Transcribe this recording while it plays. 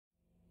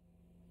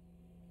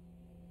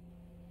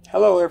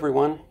Hello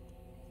everyone,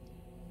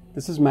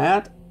 this is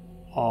Matt,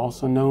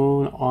 also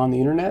known on the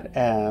internet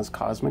as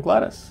Cosmic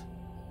Lettuce.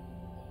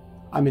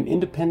 I'm an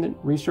independent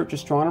research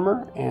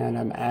astronomer and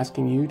I'm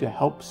asking you to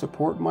help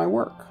support my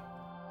work.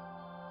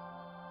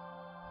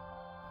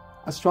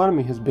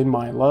 Astronomy has been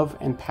my love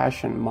and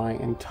passion my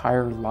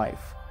entire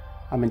life.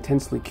 I'm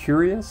intensely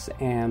curious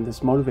and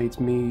this motivates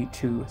me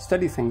to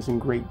study things in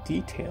great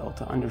detail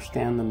to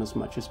understand them as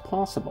much as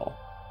possible.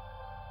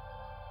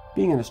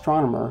 Being an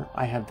astronomer,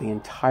 I have the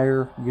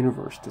entire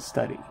universe to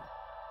study.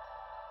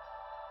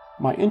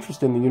 My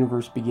interest in the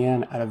universe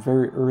began at a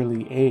very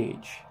early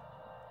age.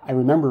 I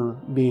remember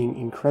being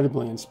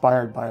incredibly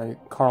inspired by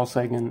Carl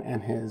Sagan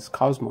and his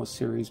Cosmos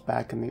series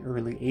back in the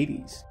early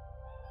 80s.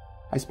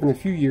 I spent a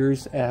few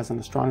years as an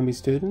astronomy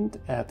student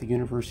at the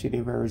University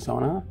of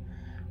Arizona.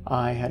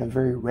 I had a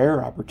very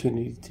rare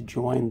opportunity to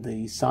join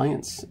the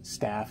science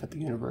staff at the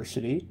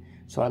university,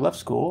 so I left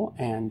school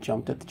and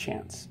jumped at the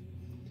chance.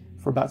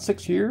 For about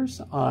 6 years,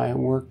 I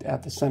worked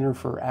at the Center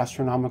for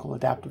Astronomical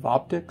Adaptive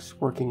Optics,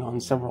 working on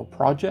several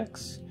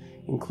projects,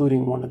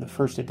 including one of the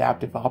first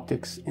adaptive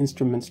optics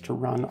instruments to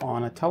run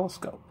on a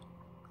telescope.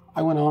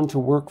 I went on to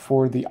work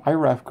for the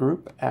IRAF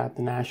group at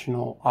the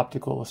National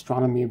Optical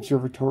Astronomy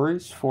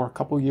Observatories for a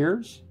couple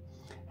years.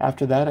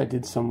 After that, I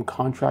did some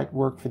contract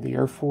work for the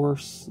Air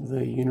Force,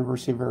 the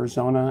University of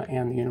Arizona,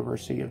 and the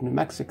University of New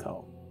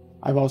Mexico.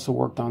 I've also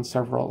worked on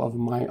several of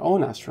my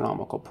own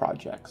astronomical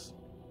projects.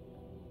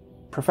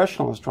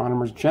 Professional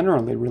astronomers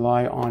generally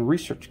rely on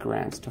research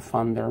grants to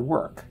fund their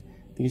work.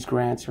 These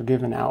grants are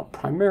given out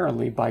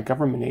primarily by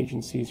government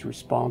agencies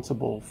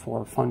responsible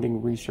for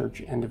funding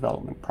research and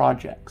development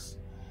projects.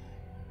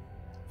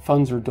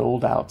 Funds are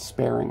doled out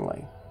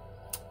sparingly.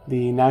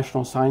 The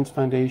National Science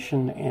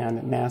Foundation and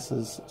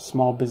NASA's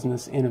Small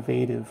Business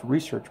Innovative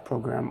Research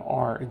Program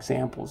are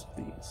examples of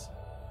these.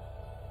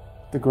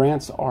 The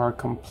grants are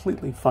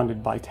completely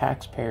funded by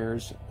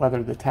taxpayers,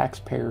 whether the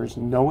taxpayers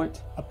know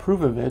it,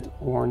 approve of it,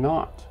 or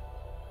not.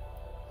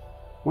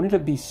 Wouldn't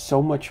it be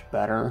so much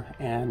better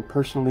and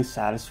personally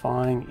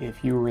satisfying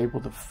if you were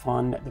able to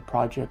fund the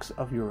projects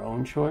of your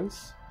own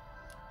choice?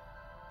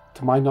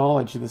 To my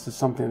knowledge, this is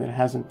something that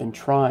hasn't been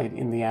tried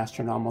in the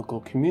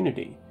astronomical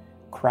community,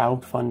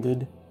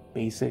 crowd-funded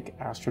basic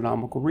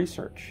astronomical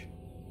research.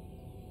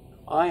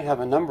 I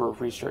have a number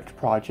of research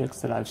projects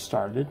that I've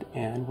started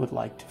and would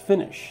like to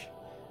finish.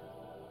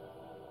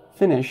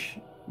 Finish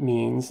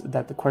means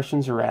that the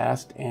questions are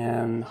asked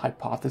and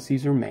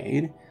hypotheses are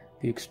made,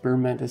 the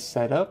experiment is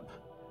set up,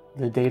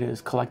 the data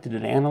is collected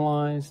and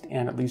analyzed,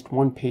 and at least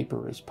one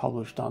paper is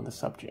published on the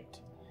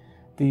subject.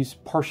 These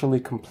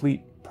partially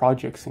complete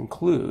projects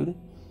include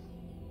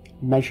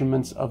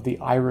measurements of the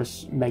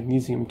Iris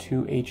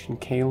magnesium-2 H and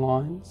K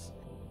lines,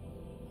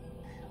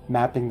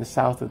 mapping the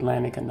South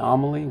Atlantic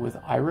anomaly with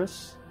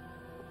Iris,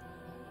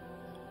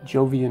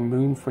 Jovian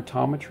moon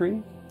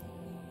photometry,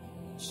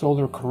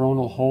 solar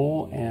coronal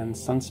hole and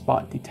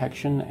sunspot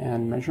detection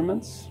and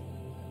measurements,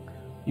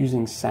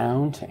 using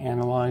sound to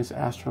analyze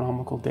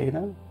astronomical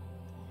data,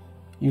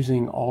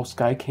 using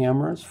all-sky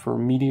cameras for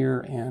meteor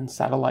and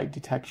satellite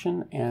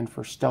detection and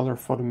for stellar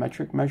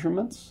photometric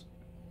measurements,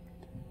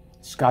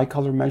 sky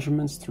color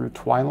measurements through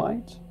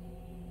twilight,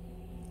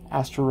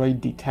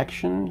 asteroid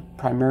detection,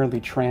 primarily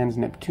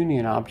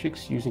trans-Neptunian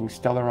objects using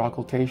stellar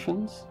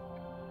occultations,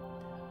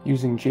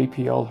 using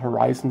JPL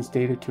Horizons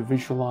data to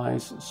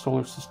visualize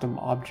solar system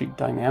object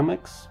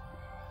dynamics,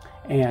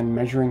 and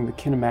measuring the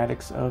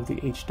kinematics of the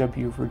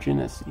HW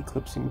Virginis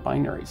eclipsing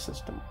binary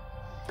system.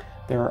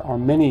 There are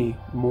many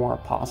more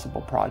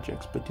possible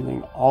projects, but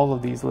doing all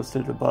of these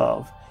listed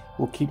above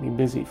will keep me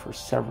busy for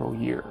several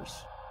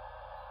years.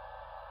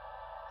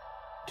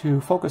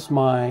 To focus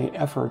my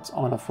efforts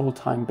on a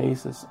full-time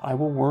basis, I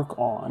will work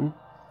on,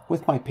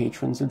 with my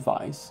patrons'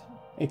 advice,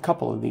 a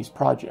couple of these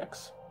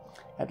projects.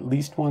 At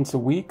least once a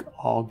week,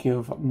 I'll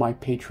give my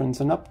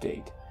patrons an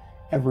update.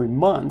 Every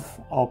month,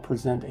 I'll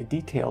present a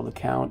detailed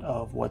account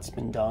of what's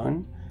been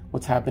done,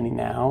 what's happening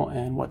now,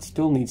 and what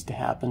still needs to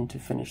happen to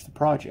finish the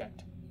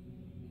project.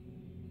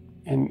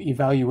 An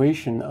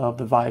evaluation of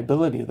the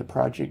viability of the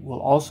project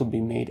will also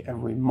be made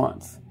every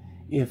month.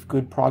 If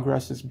good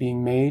progress is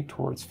being made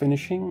towards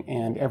finishing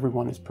and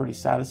everyone is pretty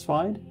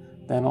satisfied,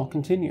 then I'll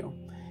continue.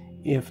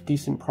 If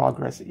decent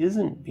progress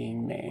isn't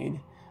being made,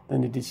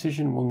 then a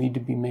decision will need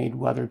to be made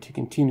whether to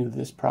continue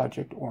this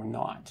project or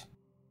not.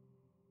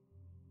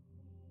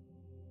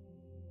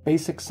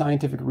 Basic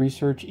scientific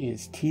research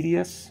is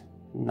tedious,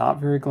 not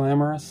very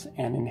glamorous,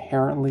 and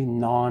inherently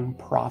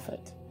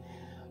non-profit.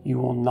 You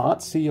will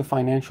not see a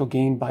financial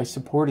gain by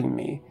supporting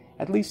me,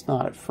 at least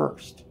not at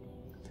first.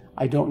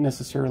 I don't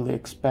necessarily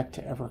expect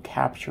to ever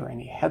capture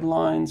any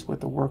headlines with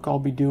the work I'll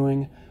be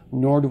doing,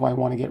 nor do I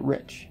want to get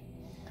rich.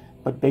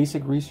 But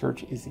basic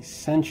research is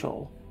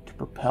essential to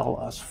propel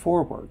us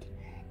forward.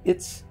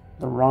 It's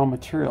the raw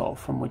material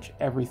from which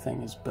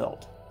everything is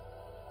built.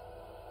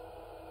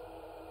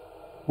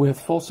 With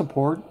full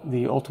support,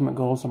 the ultimate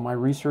goals of my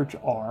research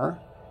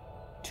are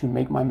to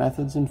make my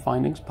methods and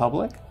findings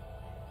public,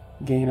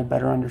 gain a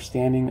better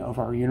understanding of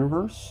our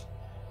universe,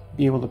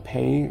 be able to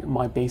pay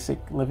my basic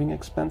living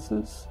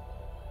expenses,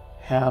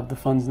 have the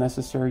funds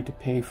necessary to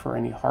pay for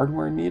any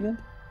hardware needed,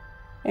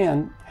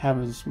 and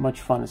have as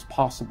much fun as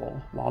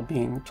possible while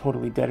being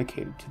totally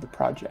dedicated to the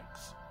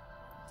projects.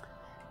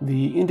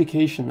 The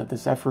indication that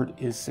this effort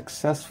is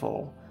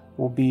successful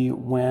will be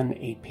when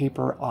a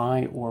paper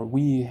I or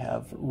we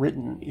have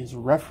written is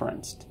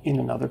referenced in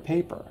another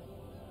paper.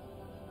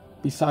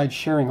 Besides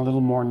sharing a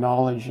little more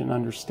knowledge and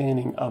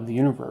understanding of the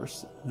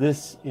universe,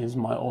 this is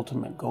my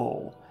ultimate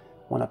goal.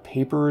 When a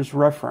paper is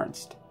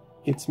referenced,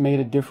 it's made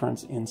a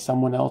difference in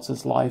someone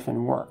else's life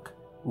and work.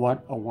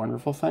 What a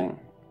wonderful thing.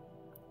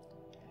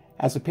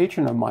 As a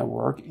patron of my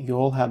work,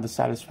 you'll have the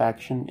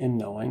satisfaction in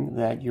knowing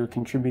that you're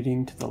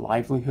contributing to the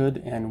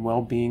livelihood and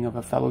well-being of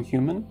a fellow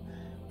human,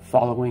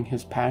 following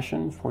his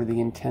passion for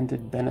the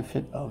intended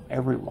benefit of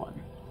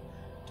everyone.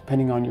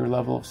 Depending on your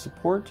level of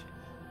support,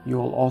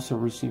 you'll also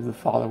receive the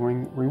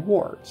following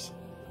rewards,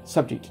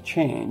 subject to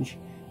change,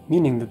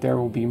 meaning that there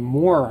will be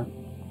more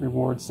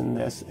rewards than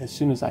this as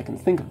soon as I can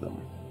think of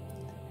them.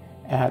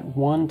 At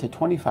 $1 to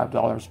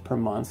 $25 per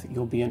month,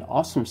 you'll be an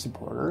awesome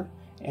supporter,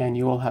 and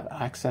you will have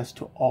access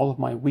to all of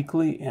my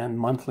weekly and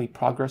monthly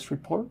progress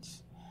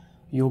reports.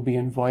 You'll be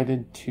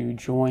invited to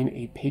join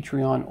a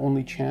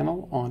Patreon-only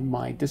channel on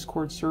my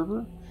Discord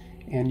server,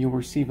 and you'll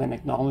receive an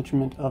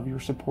acknowledgement of your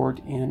support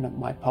in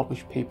my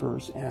published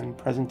papers and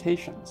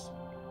presentations.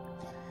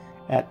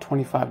 At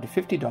 $25 to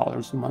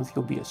 $50 a month,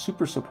 you'll be a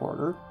super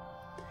supporter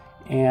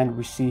and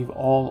receive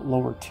all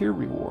lower tier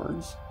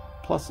rewards,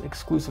 plus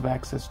exclusive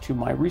access to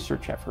my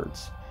research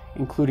efforts,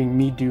 including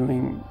me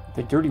doing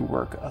the dirty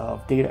work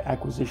of data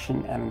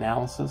acquisition and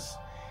analysis,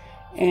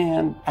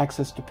 and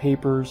access to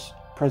papers,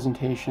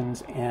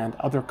 presentations, and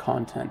other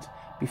content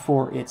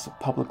before it's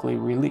publicly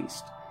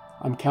released.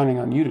 I'm counting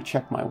on you to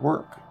check my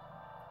work.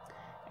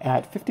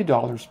 At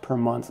 $50 per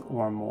month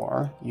or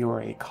more,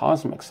 you're a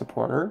cosmic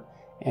supporter,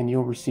 and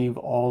you'll receive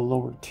all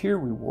lower tier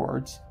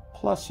rewards,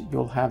 plus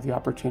you'll have the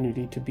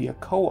opportunity to be a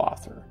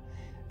co-author.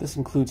 This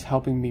includes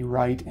helping me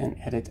write and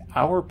edit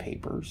our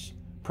papers,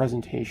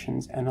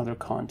 presentations, and other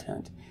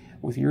content,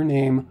 with your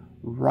name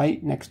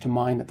right next to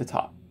mine at the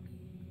top.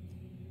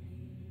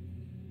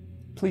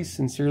 Please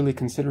sincerely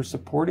consider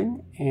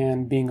supporting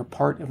and being a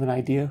part of an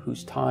idea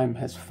whose time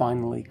has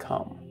finally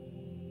come.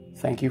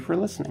 Thank you for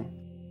listening.